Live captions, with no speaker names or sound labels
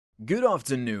Good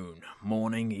afternoon,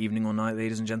 morning, evening, or night,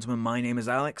 ladies and gentlemen. My name is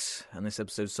Alex, and this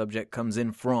episode's subject comes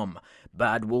in from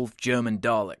Bad Wolf German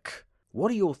Dalek. What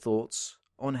are your thoughts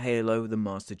on Halo the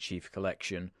Master Chief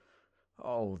Collection?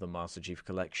 Oh, the Master Chief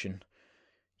Collection.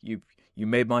 You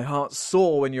made my heart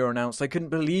soar when you were announced. I couldn't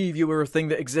believe you were a thing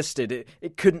that existed.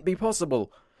 It couldn't be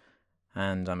possible.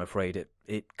 And I'm afraid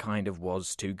it kind of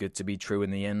was too good to be true in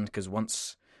the end, because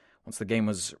once the game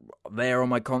was there on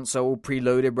my console,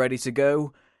 preloaded, ready to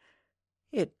go,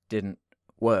 it didn't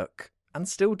work. And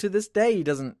still to this day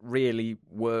doesn't really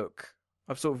work.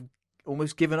 I've sort of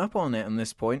almost given up on it at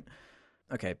this point.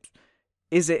 Okay,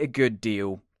 is it a good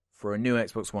deal for a new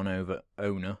Xbox One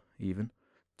owner, even,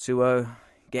 to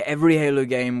get every Halo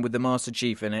game with the Master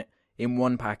Chief in it in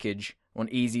one package, one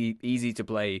easy to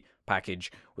play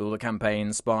package, with all the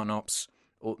campaigns, Spartan Ops,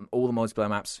 all the multiplayer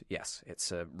maps? Yes,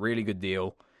 it's a really good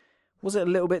deal. Was it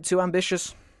a little bit too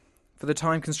ambitious for the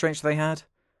time constraints they had?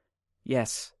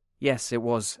 Yes, it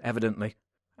was, evidently.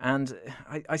 And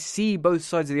I see both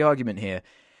sides of the argument here.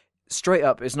 Straight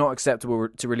up, it's not acceptable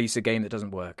to release a game that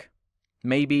doesn't work.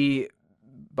 Maybe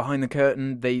behind the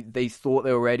curtain, they thought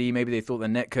they were ready. Maybe they thought the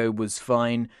netcode was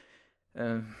fine.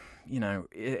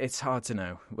 It's hard to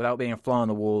know. Without being a fly on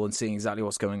the wall and seeing exactly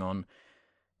what's going on,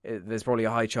 there's probably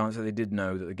a high chance that they did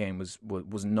know that the game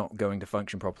was not going to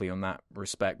function properly on that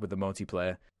respect with the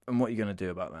multiplayer. And what are you going to do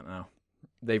about that now?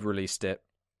 They've released it.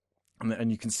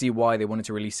 And you can see why they wanted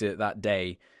to release it that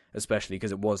day, especially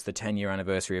because it was the 10-year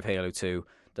anniversary of Halo 2.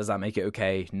 Does that make it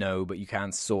okay? No, but you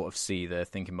can sort of see the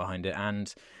thinking behind it.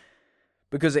 And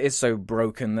because it is so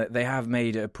broken, that they have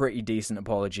made a pretty decent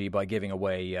apology by giving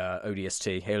away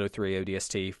ODST, Halo 3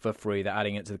 ODST, for free. They're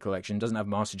adding it to the collection. It doesn't have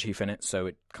Master Chief in it, so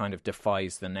it kind of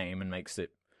defies the name and makes it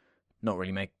not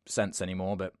really make sense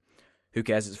anymore. But who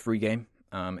cares? It's a free game.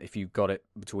 If you got it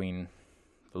between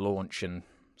the launch and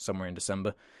somewhere in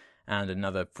December, and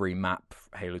another free map,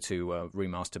 Halo 2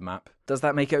 remastered map. Does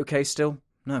that make it okay still?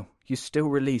 No. You still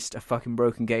released a fucking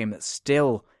broken game that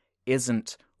still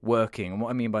isn't working. And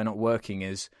what I mean by not working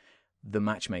is the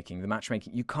matchmaking. The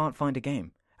matchmaking, you can't find a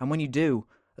game. And when you do,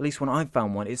 at least when I've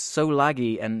found one, it's so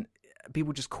laggy and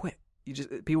people just quit.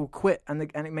 People quit and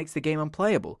it makes the game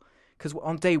unplayable. Because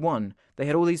on day one, they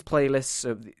had all these playlists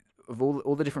of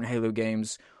all the different Halo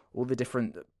games, all the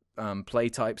different play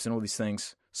types and all these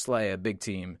things. Slayer, big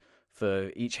team,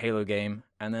 for each Halo game,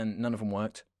 and then none of them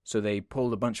worked. So they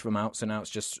pulled a bunch of them out, so now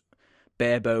it's just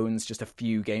bare bones, just a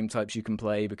few game types you can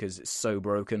play because it's so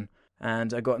broken.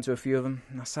 And I got into a few of them,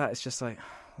 and that's that. It's just like,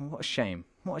 what a shame.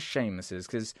 What a shame this is,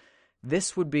 because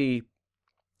this would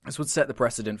set the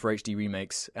precedent for HD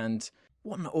remakes, and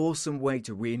what an awesome way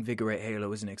to reinvigorate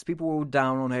Halo, isn't it? Because people were all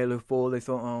down on Halo 4, they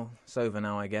thought, oh, it's over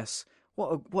now, I guess.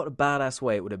 What a badass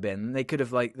way it would have been. They could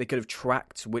have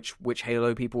tracked which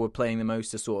Halo people were playing the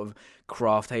most to sort of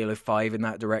craft Halo 5 in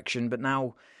that direction. But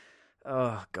now,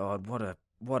 oh god, what a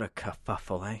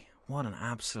kerfuffle, eh? What an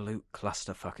absolute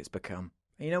clusterfuck it's become.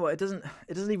 And you know what? It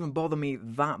doesn't even bother me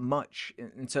that much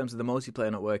in terms of the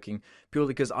multiplayer not working, purely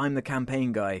because I'm the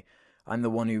campaign guy. I'm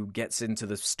the one who gets into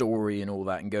the story and all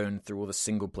that, and going through all the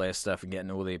single player stuff and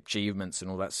getting all the achievements and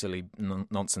all that silly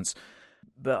nonsense.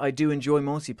 But I do enjoy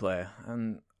multiplayer,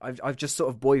 and I've just sort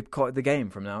of boycotted the game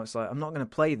from now. It's like, I'm not going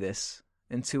to play this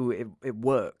until it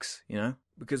works, you know?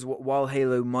 Because while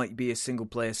Halo might be a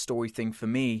single-player story thing for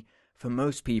me, for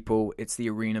most people, it's the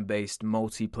arena-based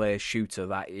multiplayer shooter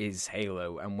that is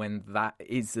Halo. And when that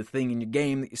is the thing in your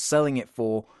game that you're selling it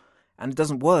for, and it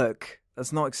doesn't work,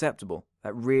 that's not acceptable.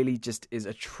 That really just is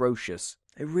atrocious.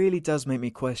 It really does make me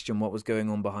question what was going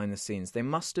on behind the scenes. They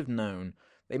must have known.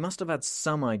 They must have had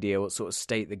some idea what sort of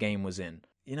state the game was in.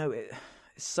 You know, it's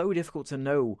so difficult to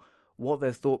know what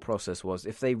their thought process was,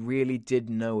 if they really did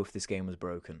know if this game was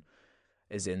broken,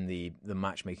 as in the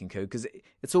matchmaking code. Because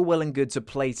it's all well and good to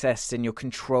play test in your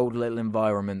controlled little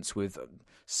environments with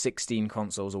 16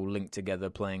 consoles all linked together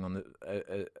playing on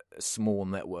a small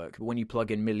network. But when you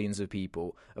plug in millions of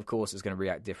people, of course it's going to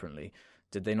react differently.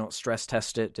 Did they not stress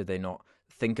test it? Did they not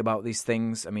think about these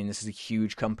things? I mean, this is a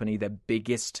huge company, their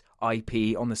biggest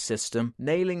IP on the system.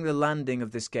 Nailing the landing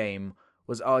of this game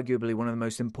was arguably one of the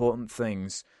most important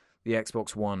things the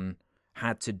Xbox One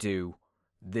had to do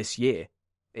this year.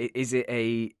 Is it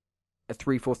a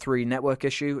 343 network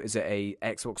issue? Is it a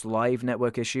Xbox Live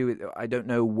network issue? I don't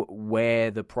know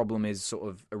where the problem is sort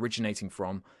of originating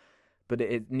from, but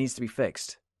it needs to be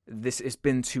fixed. It's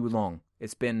been too long.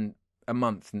 It's been a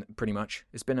month, pretty much.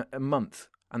 It's been a month,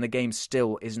 and the game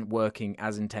still isn't working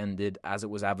as intended, as it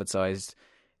was advertised.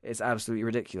 It's absolutely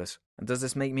ridiculous. And does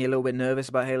this make me a little bit nervous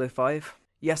about Halo 5?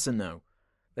 Yes and no.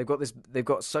 They've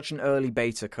got such an early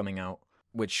beta coming out.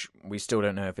 which we still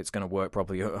don't know if it's going to work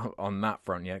properly on that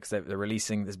front yet, because they're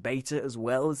releasing this beta as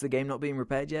well as the game not being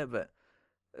repaired yet. But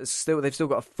they've still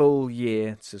got a full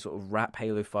year to sort of wrap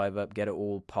Halo 5 up, get it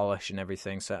all polished and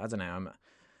everything. So I don't know.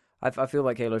 I feel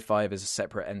like Halo 5 is a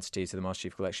separate entity to the Master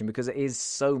Chief Collection because it is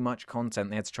so much content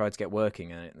they had to try to get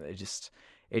working, and it just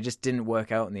didn't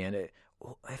work out in the end.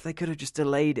 If they could have just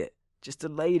delayed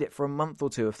it for a month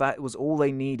or two, if that was all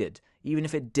they needed, even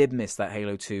if it did miss that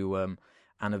Halo 2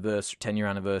 10-year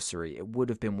anniversary, it would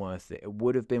have been worth it. It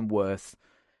would have been worth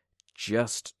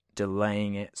just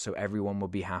delaying it so everyone would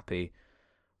be happy.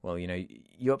 Well,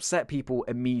 you upset people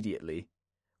immediately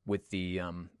with the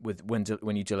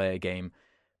when you delay a game,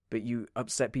 but you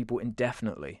upset people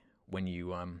indefinitely when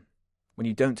you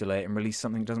don't delay it and release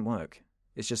something that doesn't work.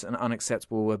 It's just an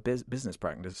unacceptable business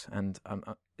practice, and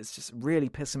it's just really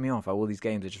pissing me off how all these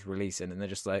games are just releasing and they're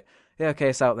just like, yeah, okay,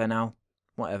 it's out there now,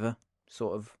 whatever,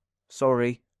 sort of,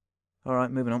 sorry, all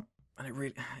right, moving on. And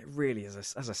it really is,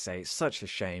 as I say, it's such a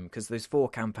shame because those 4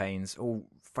 campaigns, all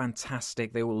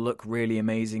fantastic, they all look really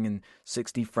amazing in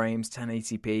 60 frames,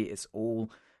 1080p, it's all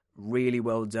really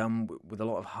well done with a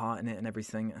lot of heart in it and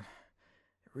everything. It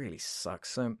really sucks.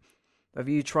 So, have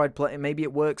you tried playing? Maybe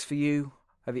it works for you.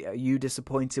 Are you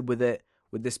disappointed with it?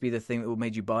 Would this be the thing that would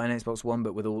made you buy an Xbox One,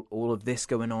 but with all of this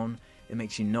going on, it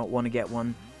makes you not want to get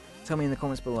one? Tell me in the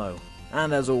comments below.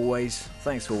 And as always,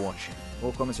 thanks for watching.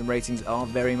 All comments and ratings are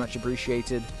very much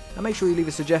appreciated. And make sure you leave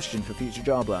a suggestion for future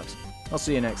jar blabs. I'll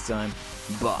see you next time.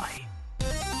 Bye.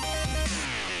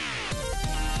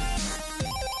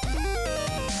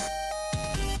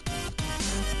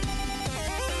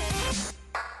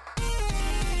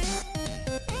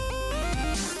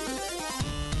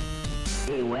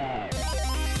 Beware.